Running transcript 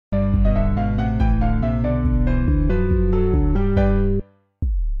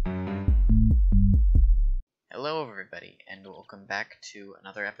Hi, and welcome back to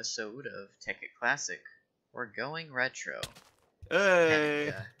another episode of Tekkit Classic. We're going retro. And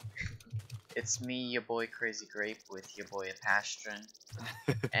Hey! it's me, your boy CrazyGrape, with your boy Apastron.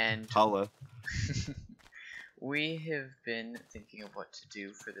 And Holla. we have been thinking of what to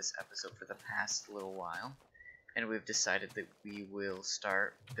do for this episode for the past little while. And we've decided that we will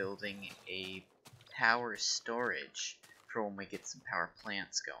start building a power storage for when we get some power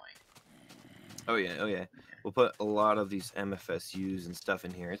plants going. Oh yeah. We'll put a lot of these MFSUs and stuff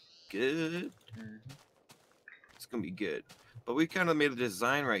in here. It's good. It's gonna be good. But we kind of made a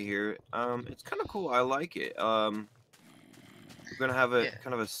design right here. It's kind of cool. I like it. We're gonna have a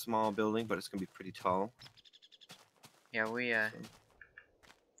kind of a small building, but it's gonna be pretty tall. Yeah, we're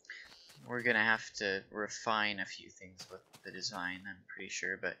gonna have to refine a few things with the design, I'm pretty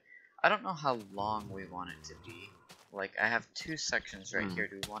sure, but I don't know how long we want it to be. Like, I have two sections right here.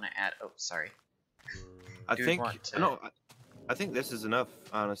 Do we want to add? Oh, sorry. I think no. I think this is enough.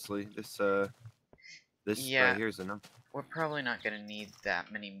 Honestly, this right here is enough. We're probably not gonna need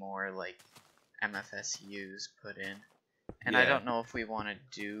that many more like MFSUs put in, and I don't know if we want to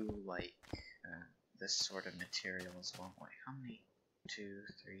do like this sort of material as well. Wait, how many? 2,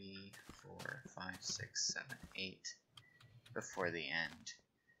 3, 4, 5, 6, 7, 8 before the end.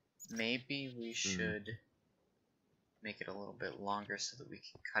 Maybe we should make it a little bit longer so that we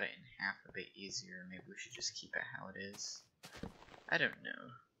can cut it in half a bit easier. Maybe we should just keep it how it is. I don't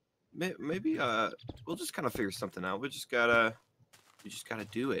know. Maybe we'll just kind of figure something out. We just gotta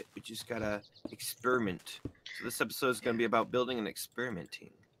do it. We just gotta experiment. So this episode is gonna be about building and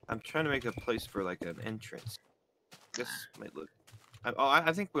experimenting. I'm trying to make a place for like an entrance. This might look.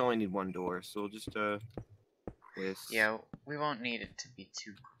 I think we only need one door, so we'll just this. Yeah, we won't need it to be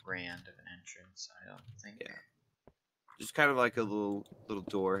too grand of an entrance, I don't think. Yeah. Just kind of like a little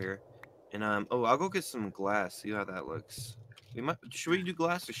door here. And oh, I'll go get some glass. See how that looks. Should we do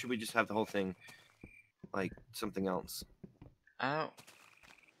glass, or should we just have the whole thing like something else? Oh,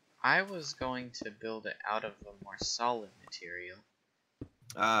 I was going to build it out of a more solid material.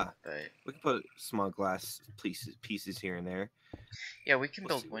 But we can put small glass pieces here and there. Yeah, we can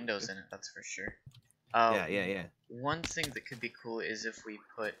build windows in it, that's for sure. Yeah. One thing that could be cool is if we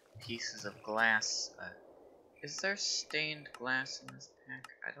put pieces of glass. Is there stained glass in this pack?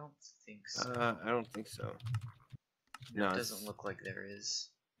 I don't think so. I don't think so. No, it doesn't look like there is.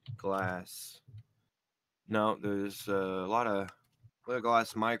 Glass. No, there's a lot of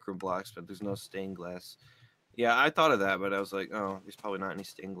glass micro blocks, but there's no stained glass. Yeah, I thought of that, but I was like, oh, there's probably not any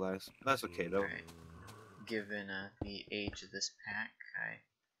stained glass. That's okay though. Right. Given the age of this pack,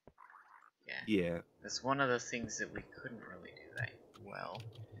 yeah, that's one of the things that we couldn't really do that well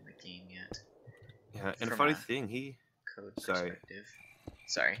in the game yet. Yeah, and a funny thing, perspective.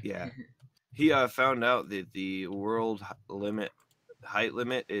 Sorry. Yeah. He found out that the world height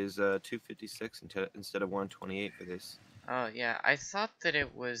limit is 256 instead of 128 for this. Oh yeah, I thought that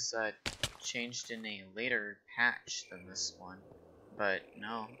it was changed in a later patch than this one, but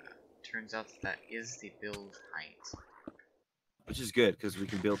no, turns out that is the build height. Which is good, because we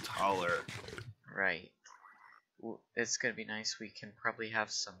can build taller. Right. It's gonna be nice. We can probably have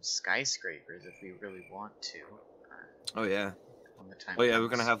some skyscrapers if we really want to. Oh yeah. When the time comes. We're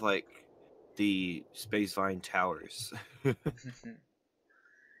gonna have like the Spacevine towers.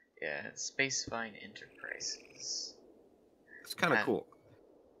 Yeah, Spacevine Enterprises. It's kind of cool.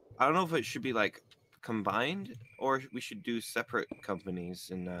 I don't know if it should be like combined, or we should do separate companies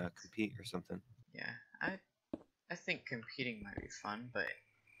and compete or something. Yeah, I think competing might be fun, but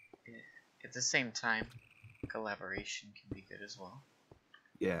at the same time, collaboration can be good as well.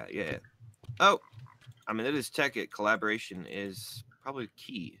 Yeah. Oh, I mean, it is Tekkit. Collaboration is probably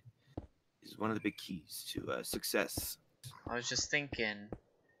key. Is one of the big keys to success. I was just thinking,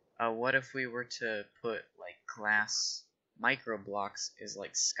 what if we were to put like glass micro blocks as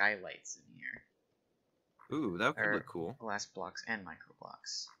like skylights in here? Ooh, that could look cool. Glass blocks and micro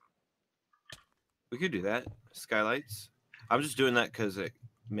blocks. We could do that. Skylights. I'm just doing that because it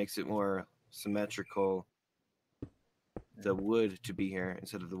makes it more symmetrical. The wood to be here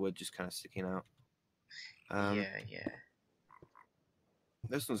instead of the wood just kind of sticking out. Yeah.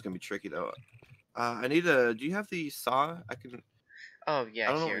 This one's gonna be tricky though. I need a. Do you have the saw? I can. Oh yeah,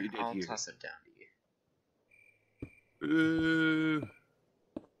 I don't here. know what you did I'll here. toss it down to you.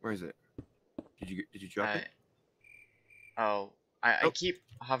 Where is it? Did you drop it? I keep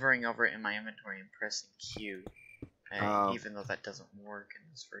hovering over it in my inventory and pressing Q, even though that doesn't work in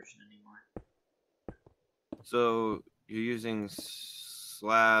this version anymore. So you're using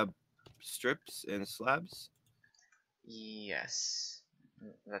slab strips and slabs? Yes,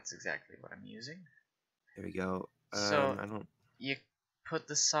 that's exactly what I'm using. There we go. So I don't. you put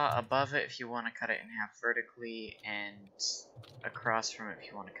the saw above it if you want to cut it in half vertically, and across from it if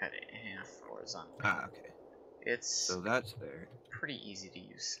you want to cut it in half horizontally. Ah, okay. It's So that's there. pretty easy to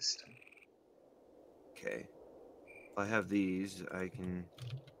use system. Okay. If I have these, I can.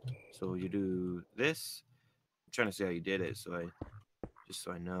 So you do this. I'm trying to see how you did it, just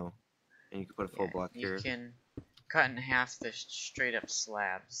so I know. And you can put a full Yeah, block you here. can cut in half the straight up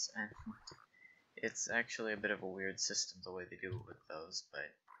slabs, and it's actually a bit of a weird system the way they do it with those, but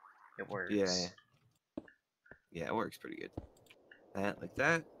it works. Yeah. Yeah, it works pretty good. That like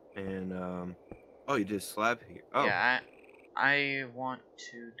that, and oh, you did a slab here. Oh, Yeah, I want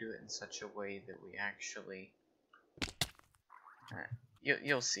to do it in such a way that we actually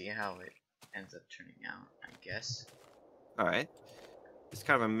you'll see how it ends up turning out, I guess. all right. It's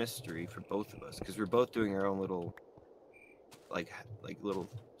kind of a mystery for both of us because we're both doing our own little like little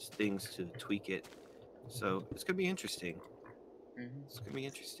things to tweak it. So it's gonna be interesting. It's gonna be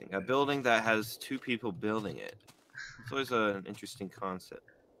interesting. A building that has two people building it. It's always an interesting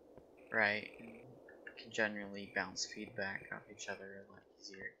concept. Right. Can generally bounce feedback off each other a lot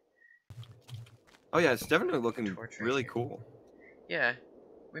easier. Oh yeah, it's definitely looking Torch right really here. cool. Yeah,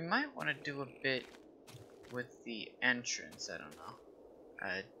 we might want to do a bit with the entrance. I don't know.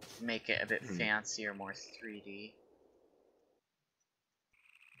 Make it a bit fancier, more 3D.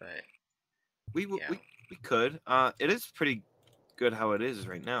 But We yeah. we could. It is pretty good how it is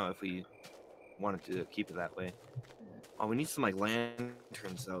right now. If we wanted to keep it that way. Oh, we need some like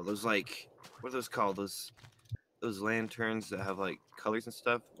lanterns though. Those like what are those called? Those lanterns that have like colors and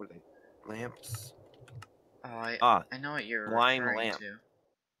stuff. What are they? Lamps. Oh, I know what you're Lime referring lamp, to.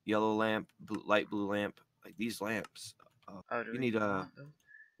 yellow lamp, light blue lamp. Like these lamps. Oh, do You we need a want those?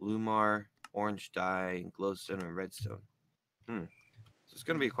 Lumar, orange dye, glowstone, and redstone. So it's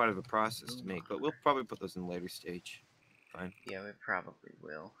gonna be quite of a process to make, but we'll probably put those in a later stage. Fine. Yeah, we probably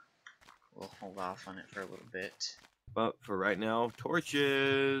will. We'll hold off on it for a little bit. But for right now,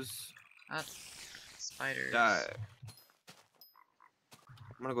 torches. Ah, spiders. Die.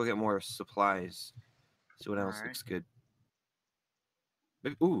 I'm gonna go get more supplies. See what else Alright. looks good.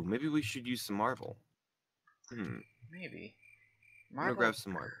 Maybe we should use some marble. Maybe. I'm gonna grab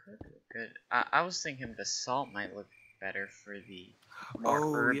some marble. Good. I was thinking basalt might look better for the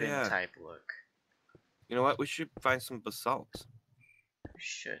more urban type look. You know what? We should find some basalt. We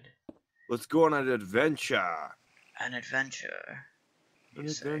should. Let's go on an adventure. An adventure. An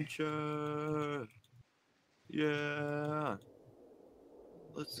adventure. Yeah.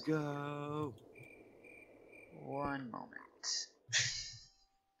 Let's go. One moment.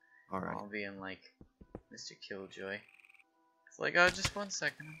 Alright. I'll be in like Mr. Killjoy. It's like, oh, just 1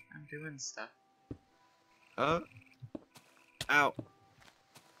 second. I'm doing stuff. Ow. Oh,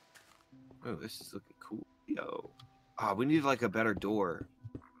 this is looking cool. Yo. We need like a better door.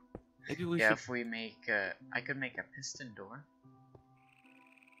 Maybe we should. If we make I could make a piston door.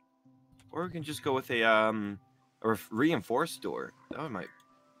 Or we can just go with a reinforced door. That might.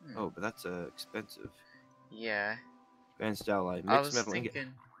 Oh, but that's expensive. Yeah. Advanced alloy. I was metal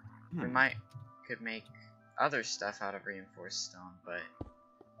thinking we could make other stuff out of reinforced stone, but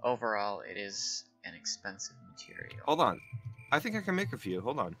overall it is an expensive material. Hold on. I think I can make a few.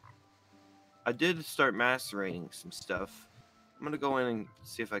 Hold on. I did start macerating some stuff. I'm gonna go in and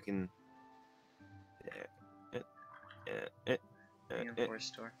see if I can.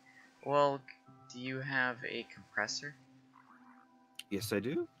 Reinforced door. Well, do you have a compressor? Yes, I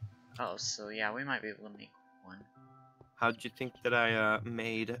do. Oh, so yeah, we might be able to make one. How'd you think that I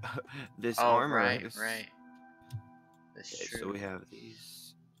made this oh, armor? Right. That's true. So we have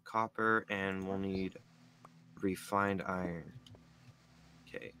these copper, and we'll need refined iron.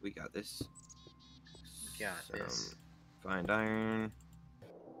 Okay, we got this. This. Refined iron.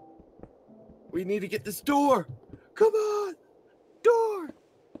 We need to get this door. Come on, door.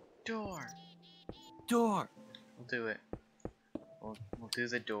 We'll do it. We'll do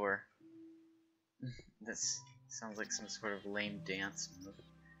the door. This sounds like some sort of lame dance move.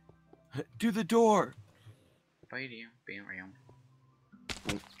 Do the door. The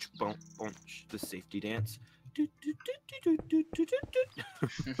safety dance. The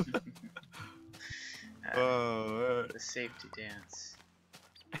safety dance.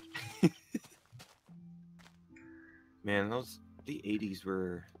 Man, the 80s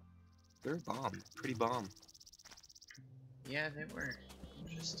they're bomb. Pretty bomb. Yeah, they were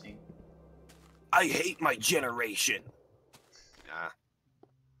interesting. I hate my generation.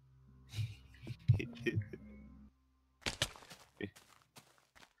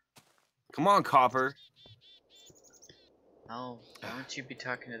 Come on, Copper. Oh, why don't you be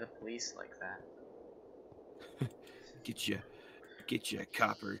talking to the police like that? Get you,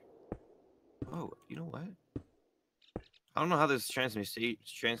 copper. Oh, you know what? I don't know how this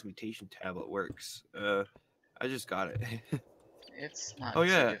transmutation tablet works. I just got it. It's not Oh too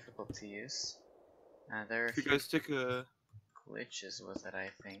yeah, difficult to use. There are a if you few guys took a. glitches with it, I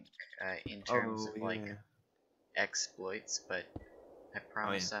think, in terms Oh of like yeah. exploits, but I Oh yeah.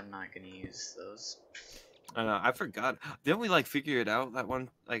 promise I'm not gonna use those. I know. I forgot. Didn't we like figure it out that one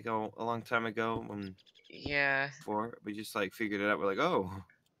like a long time ago when Yeah. before we just like figured it out? We're like, oh,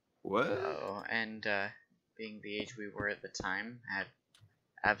 what? Oh, and being the age we were at the time, had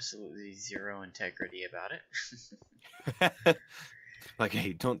absolutely zero integrity about it. Like,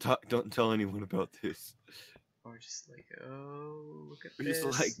 hey, don't tell anyone about this. Or just like, oh, look at We're just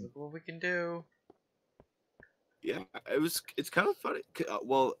like, this, look what we can do. yeah, it's kind of funny.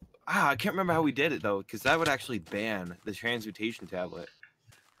 Well, I can't remember how we did it though, because that would actually ban the transmutation tablet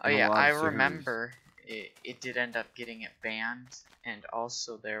Oh in a yeah, lot I of servers. remember it did end up getting it banned, and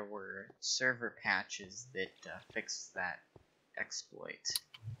also there were server patches that fixed that exploit.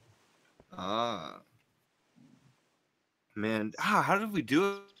 Ah, man, how did we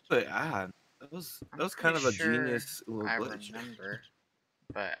do it? That was I'm kind pretty of a sure genius little I glitch. remember,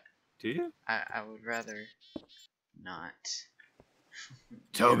 but Do you? I would rather not.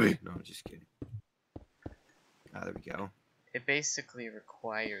 Tell me. No, I'm just kidding. Ah, there we go. It basically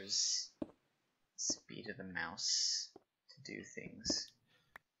requires speed of the mouse to do things.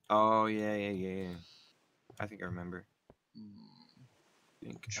 Oh yeah. I think I remember.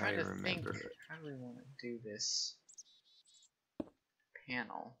 Try to think, how do we want to do this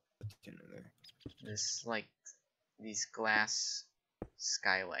panel? This, like, these glass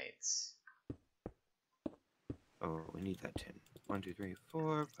skylights. Oh, we need that 10. 1, 2, 3,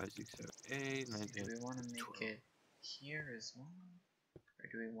 4, 5, 6, 7, 8, 9, 10. Do we want to make 12. it here as well? Or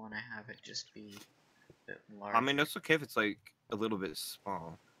do we want to have it just be a bit larger? I mean, that's okay if it's like a little bit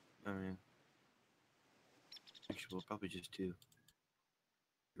small. I mean, actually, we'll probably just do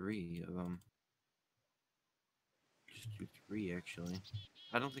 3 of them. Just do 3 actually.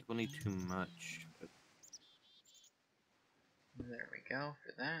 I don't think we'll need too much. But... There we go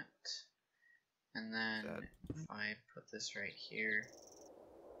for that. And then if I put this right here.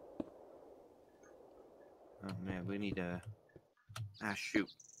 Oh man, we need a. Shoot.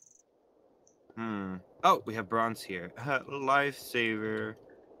 Oh, we have bronze here. Lifesaver.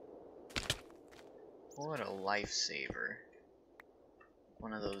 What a lifesaver.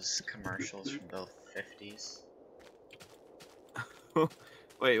 One of those commercials from the 50s.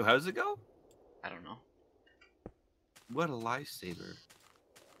 Wait, how does it go? I don't know. What a lifesaver.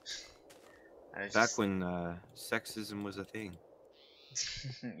 I was Back when sexism was a thing.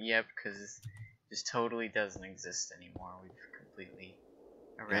 Yep, because it just totally doesn't exist anymore. We've completely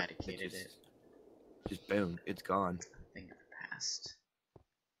eradicated it. Just boom, it's gone. A thing of the past.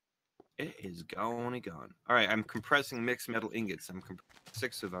 It is gone and gone. Alright, I'm compressing mixed metal ingots. I'm compressing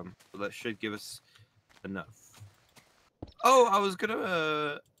 6 of them. So that should give us enough. Oh, I was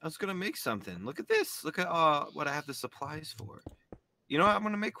gonna make something. Look at this. Look at what I have the supplies for. You know what? I'm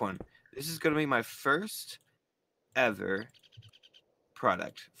gonna make one. This is gonna be my first ever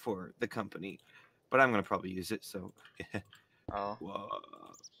product for the company, but I'm gonna probably use it. So, Oh. whoa.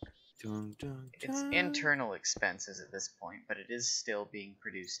 Dun, dun, dun. It's internal expenses at this point, but it is still being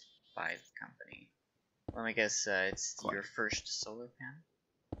produced by the company. Let me guess, it's your first solar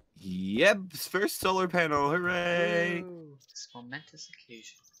panel? Yep, first solar panel, hooray! Ooh, this momentous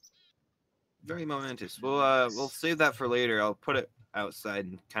occasion. Very momentous. We'll save that for later. I'll put it outside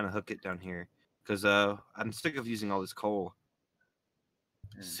and kind of hook it down here, because I'm sick of using all this coal.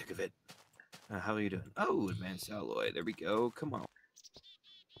 Sick of it. How are you doing? Oh, advanced alloy. There we go. Come on.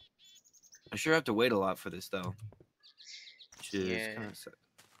 I sure have to wait a lot for this though. Which is kind of sad.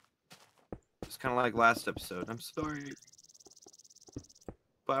 It's kind of like last episode. I'm sorry,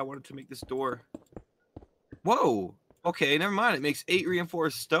 but I wanted to make this door. Whoa. Okay, never mind. It makes 8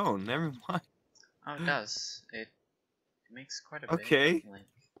 reinforced stone. Never mind. Oh, it does. It makes quite a bit. Okay. Like...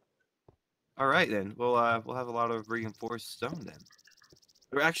 All right then. We'll have a lot of reinforced stone then.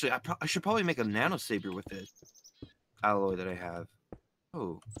 Or actually, I should probably make a nano saber with this alloy that I have.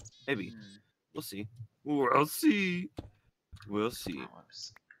 Oh, maybe. We'll see. We'll see. We'll see. Oh,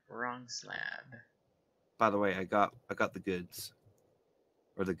 whoops. Wrong slab. By the way, I got the goods.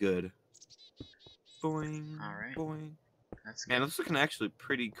 Or the good. Boing. Alright. Boing. That's good. Man, it's looking actually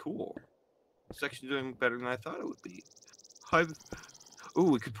pretty cool. It's actually doing better than I thought it would be. Ooh,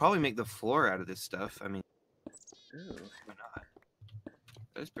 we could probably make the floor out of this stuff. I mean, ooh. Why not?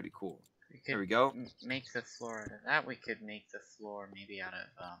 That's pretty cool. There we go. Make the floor out of that. We could make the floor maybe out of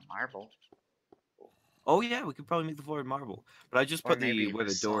marble. Oh yeah, we could probably make the floor in marble. But I just Or put the maybe where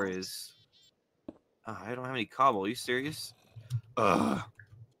the door basalt. is. I don't have any cobble. Are you serious? Ugh.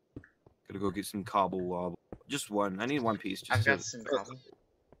 Gotta go get some cobble wobble. Just one. I need one piece just I've to. got some cobble.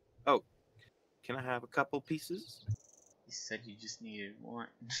 Oh, can I have a couple pieces? You said you just needed one.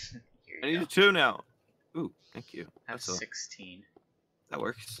 Here I you go. need two now. Ooh, thank you. I have That's a, 16. that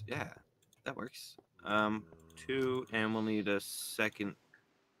works. Yeah, that works. Two, and we'll need a second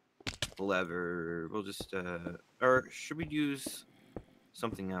lever. We'll just or should we use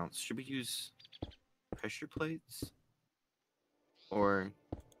something else? Should we use pressure plates? Or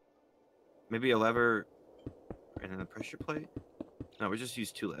maybe a lever and then a pressure plate? No, we'll just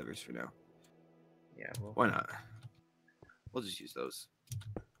use two levers for now. Yeah, well. Why not? We'll just use those.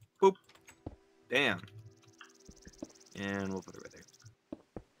 Boop. Damn. And we'll put it right there.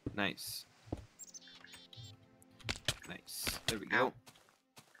 Nice. Nice. There we go. Ow.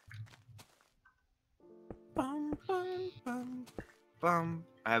 Bum, bum, bum, bum.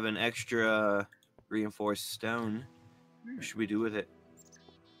 I have an extra reinforced stone. What should we do with it?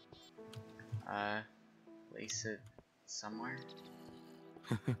 Place it somewhere.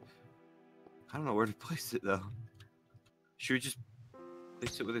 I don't know where to place it though. Should we just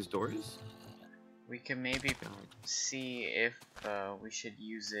place it where his door is? We can maybe see if we should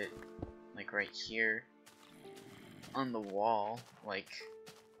use it like right here on the wall, like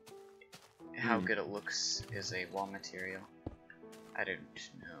how good it looks as a wall material. I don't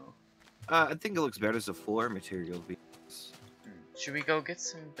know. I think it looks better as a floor material. Should we go get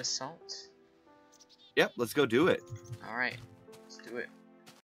some basalt? Yep, let's go do it. Alright, let's do it.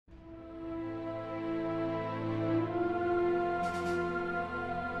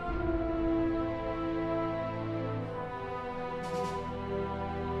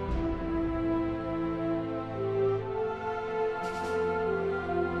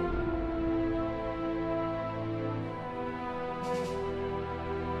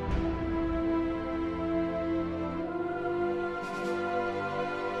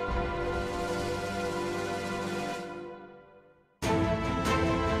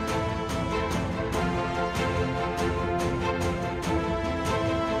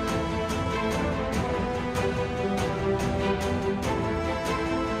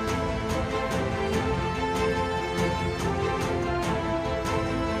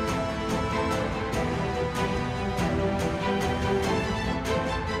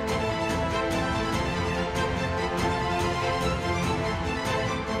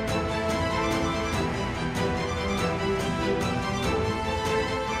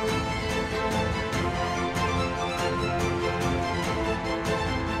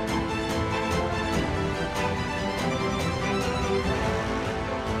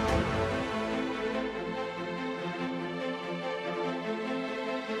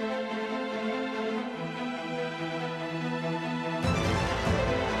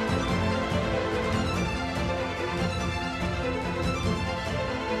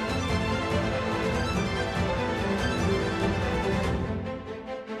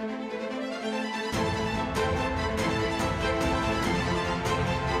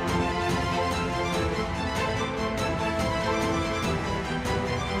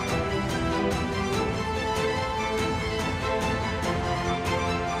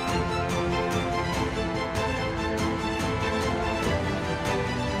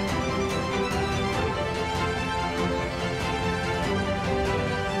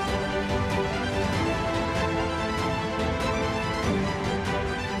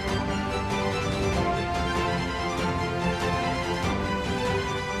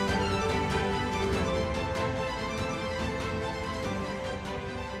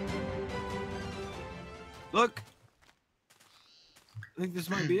 Look! I think this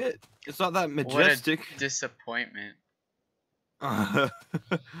might be it. It's not that majestic. What a disappointment.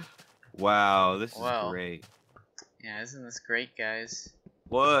 Wow, this is Well. great. Yeah, isn't this great, guys?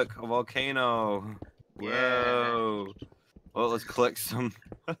 Look, a volcano. Yeah. Whoa. Well, let's collect some.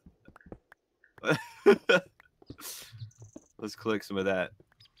 Let's collect some of that.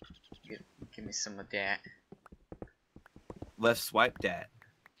 Give me some of that. Left swipe that.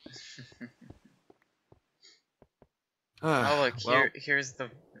 Oh look, well, here's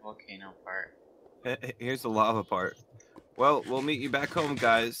the volcano part. here's the lava part. Well, we'll meet you back home,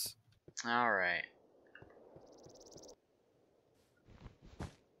 guys. Alright.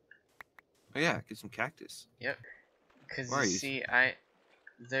 Oh yeah, get some cactus. Yep. Cause Where you are you? see,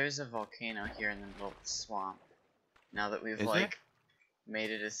 there's a volcano here in the middle of the swamp. Now that we've Is like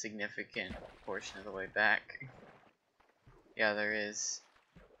made it a significant portion of the way back. Yeah, there is.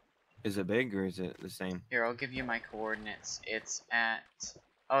 Is it big or is it the same? Here, I'll give you my coordinates. It's at...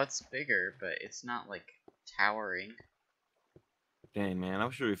 Oh, it's bigger, but it's not, like, towering. Dang, man, I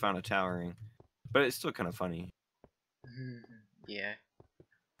wish we found a towering, but it's still kind of funny. Yeah.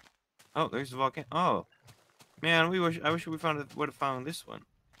 Oh, there's the volcano. Oh, man, I wish we would have found this one.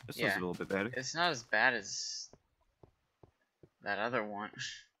 This one's a little bit better. It's not as bad as that other one.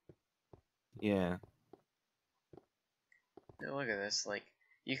 Yeah. Look at this. Like,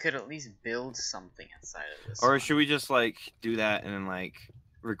 you could at least build something inside of this. Or one. should we just like do that and then like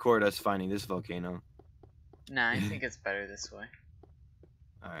record us finding this volcano? Nah, I think it's better this way.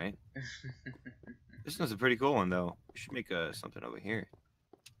 All right. This one's a pretty cool one though. We should make something over here.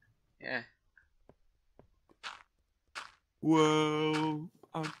 Yeah. Whoa!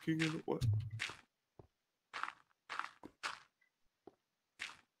 I'm king of the what?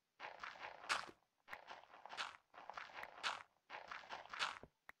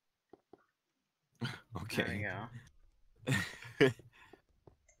 Okay. There we go.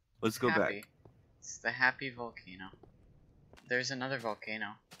 Let's go back. It's the happy volcano. There's another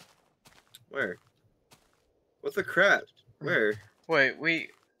volcano. Where? What the crap? Where? Wait, we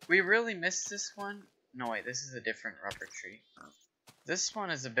really missed this one? No, wait, this is a different rubber tree. This one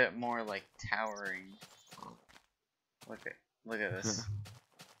is a bit more like towering. Look at this.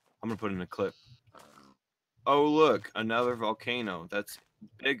 I'm gonna put in a clip. Oh look, another volcano. That's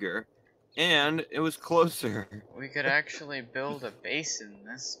bigger, and it was closer. We could actually build a base in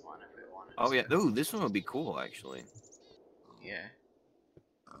this one if we wanted. Oh yeah, ooh, this one would be cool actually. Yeah.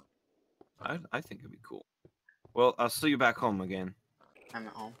 I think it'd be cool. Well, I'll see you back home again. I'm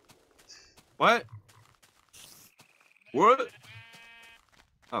at home. What? What?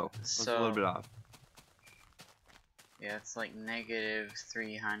 Oh, that's a little So- bit off. Yeah, it's like negative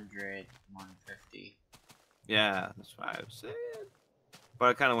 300, 150. Yeah, that's what I was saying. But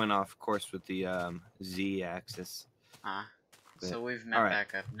I kind of went off course with the Z-axis. So we've met Alright.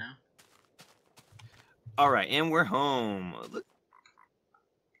 back up now. All right, and we're home. Look,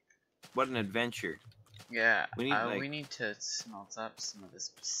 what an adventure! Yeah, We need, we need to smelt up some of this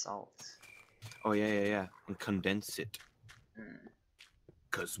basalt. Oh yeah, and condense it. Hmm.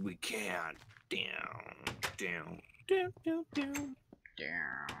 Cause we can. Down. Down.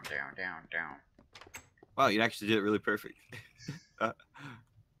 Wow, you actually did it really perfect.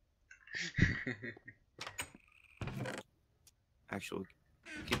 Actually,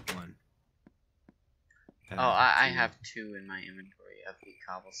 get one. Oh, I have 2 in my inventory of the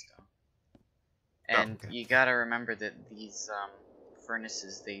cobblestone. And okay. you gotta remember that these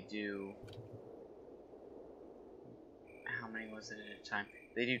furnaces, they do... How many was it at a time?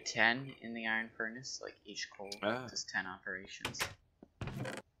 They do 10 in the iron furnace, like each coal does 10 operations.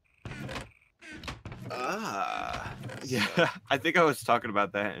 Yeah, I think I was talking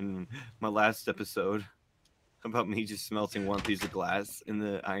about that in my last episode. About me just smelting one piece of glass in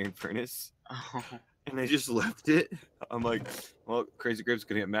the iron furnace. Oh. And I just left it. I'm like, well, CrazyGrape's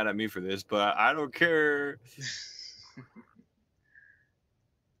gonna get mad at me for this, but I don't care.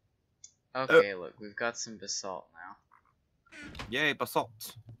 Okay, look, we've got some basalt now. Yay,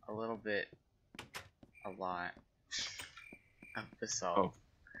 basalt. A little bit. A lot. Of basalt. Oh.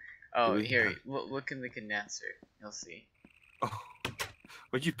 Oh, here, look in the condenser. You'll see. Oh,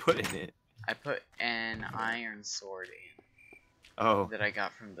 what'd you put in it? I put an iron sword in. Oh. That I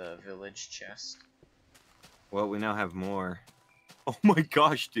got from the village chest. Well, we now have more. Oh my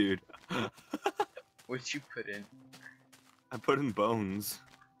gosh, dude. What'd you put in? I put in bones.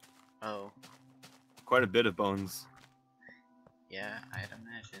 Oh. Quite a bit of bones. Yeah, I'd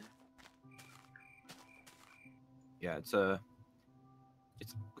imagine. Yeah,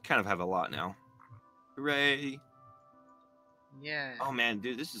 we kind of have a lot now. Hooray! Yeah. Oh man,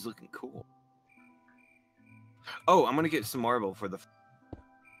 dude, this is looking cool. Oh, I'm gonna get some marble for the...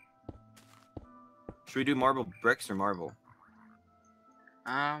 Should we do marble bricks or marble?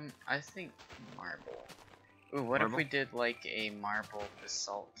 I think marble. Ooh, what if we did like a marble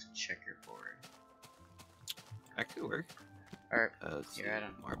basalt checkerboard? That could work. Or, Let's see, here, I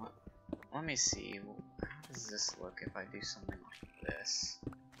don't know. marble. Let me see. How does this look if I do something like this?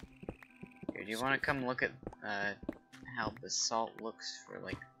 Here, do you want to come look at how basalt looks for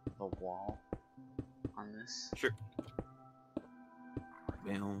like the wall on this? Sure.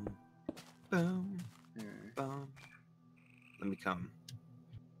 Boom. Boom. Boom. Let me come.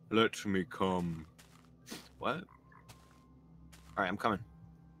 Let me come. What? Alright, I'm coming.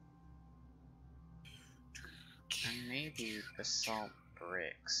 And maybe basalt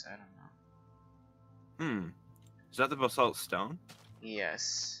bricks. I don't know. Is that the basalt stone?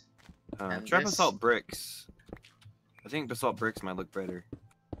 Yes. Try basalt bricks. I think basalt bricks might look better.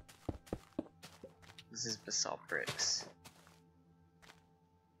 This is basalt bricks.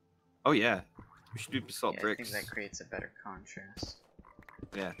 Oh yeah. We should do basalt Yeah, bricks. I think that creates a better contrast.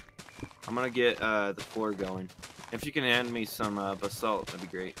 Yeah. I'm gonna get the floor going. If you can hand me some basalt, that'd be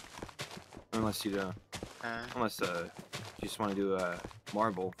great. Unless you don't. Unless you just want to do a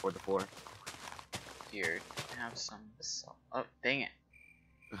marble for the floor. Here, have some basalt. Oh, dang it.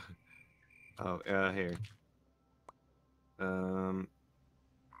 Oh, here. There.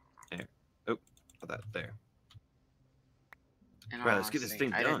 Oh, put that there. And Right, let's get this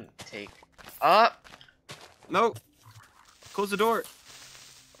thing I done. didn't take up. No! Close the door!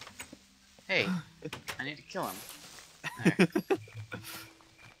 Hey, I need to kill him. There.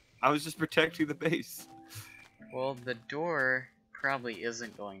 I was just protecting the base. Well, the door probably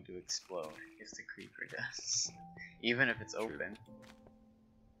isn't going to explode if the creeper does. Even if it's open.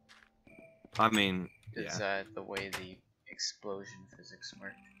 I mean, It's yeah. the way the explosion physics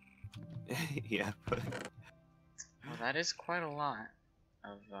work. Yeah, but... Well, that is quite a lot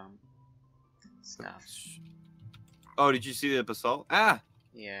of stuff. Oh, did you see the basalt? Ah!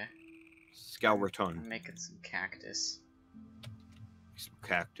 Yeah. Skeleton. I'm making some cactus. Some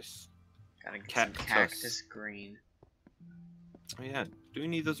cactus. Gotta get some cactus green. Oh yeah. Do we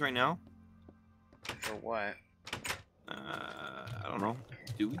need those right now? For what? I don't know.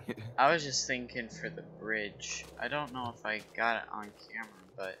 Do we? I was just thinking for the bridge. I don't know if I got it on camera,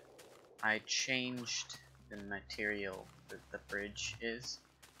 but I changed the material that the bridge is.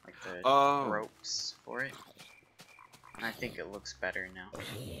 Like the ropes for it. And I think it looks better now.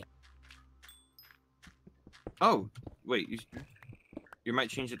 Oh, wait. You might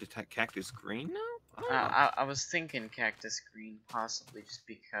change it to cactus green now? Oh. I was thinking cactus green, possibly just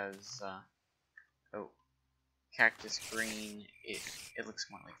because, cactus green, it looks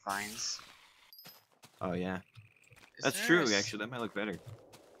more like vines. Oh, yeah. That's true, actually. That might look better.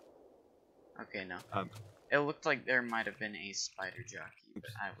 Okay, no. It looked like there might have been a spider jockey,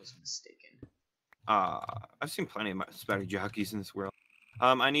 but I was mistaken. I've seen plenty of spider jockeys in this world.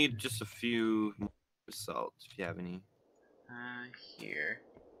 I need just a few more basalt, if you have any. Here.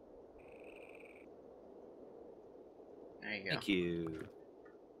 There you go. Thank you.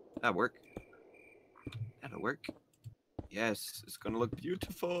 That'll work. That'll work. Yes, it's gonna look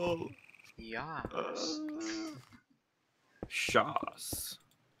beautiful. Yeah. Shoss.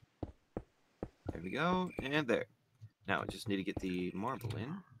 There we go, and there. Now I just need to get the marble in.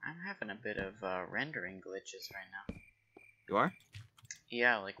 I'm having a bit of rendering glitches right now. You are?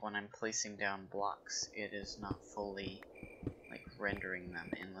 Yeah, like when I'm placing down blocks, it is not fully like rendering them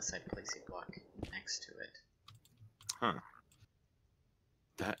unless I place a block next to it. Huh.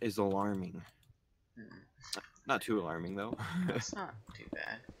 That is alarming. Not too alarming though. It's not too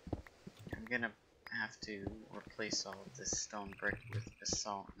bad. I'm gonna have to replace all of this stone brick with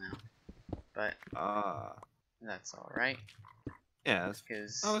basalt now. But that's alright. Yeah,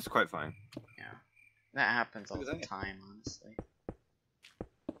 that's quite fine. Yeah. That happens all the time, honestly.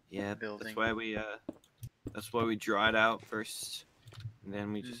 Yeah, that's why we draw it out first, and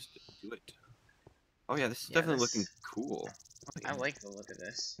then we just do it. Oh yeah, this is definitely looking cool. Oh, yeah. I like the look of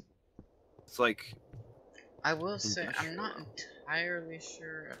this. It's like... I will say, I'm not entirely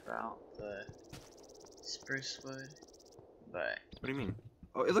sure about the spruce wood, but... What do you mean?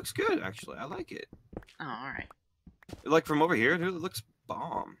 Oh, it looks good, actually. I like it. Oh, alright. Like, from over here, dude, it looks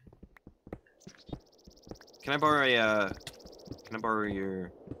bomb. Can I borrow your,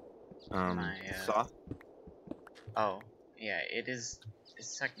 saw? Oh, yeah, it's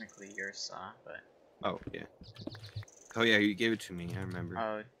technically your saw, but... Oh, yeah. Oh, yeah, you gave it to me, I remember.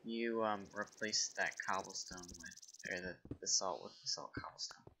 Oh, you, replaced that cobblestone with, or the basalt with basalt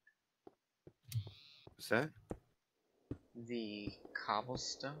cobblestone. What's that? The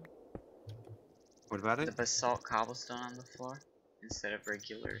cobblestone? What about it? The basalt cobblestone on the floor, instead of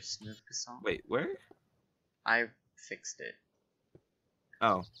regular smooth basalt. Wait, where? I fixed it.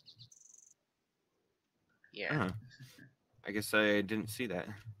 Oh. Yeah. I guess I didn't see that.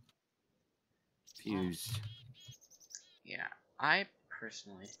 Fused. Yeah, I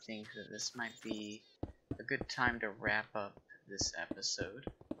personally think that this might be a good time to wrap up this episode.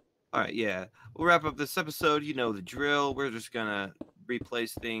 Alright, yeah. We'll wrap up this episode. You know the drill. We're just gonna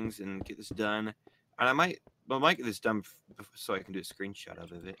replace things and get this done. And I might get this done so I can do a screenshot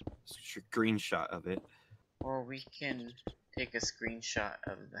of it. Screenshot of it. Or we can take a screenshot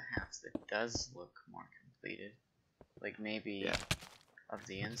of the half that does look more completed. Like maybe of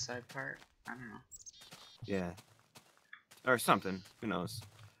the inside part. I don't know. Yeah. Or something. Who knows?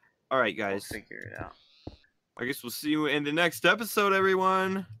 Alright, guys. We'll figure it out. I guess we'll see you in the next episode,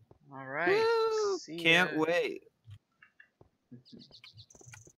 everyone. Alright. Can't wait.